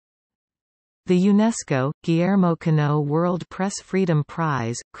The UNESCO, Guillermo Cano World Press Freedom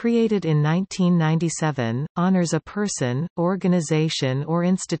Prize, created in 1997, honors a person, organization or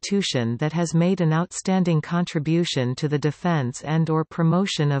institution that has made an outstanding contribution to the defense and/or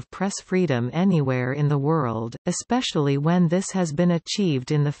promotion of press freedom anywhere in the world, especially when this has been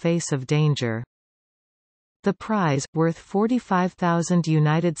achieved in the face of danger. The prize, worth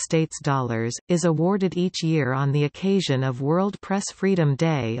 $45,000, is awarded each year on the occasion of World Press Freedom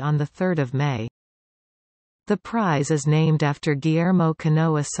Day on 3 May. The prize is named after Guillermo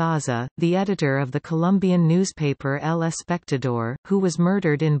Cano Asaza, the editor of the Colombian newspaper El Espectador, who was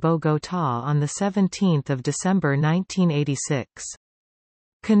murdered in Bogotá on 17 December 1986.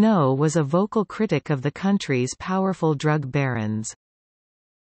 Cano was a vocal critic of the country's powerful drug barons.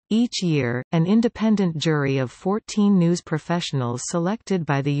 Each year, an independent jury of 14 news professionals selected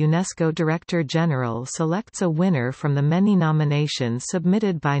by the UNESCO Director General selects a winner from the many nominations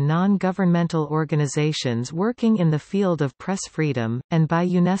submitted by non-governmental organizations working in the field of press freedom, and by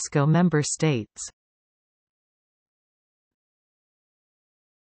UNESCO member states.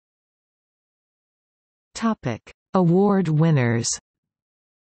 Award winners.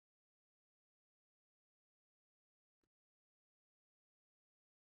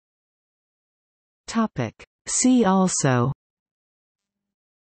 See also: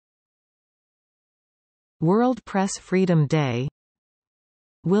 World Press Freedom Day,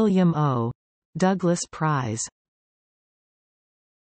 William O. Douglas Prize.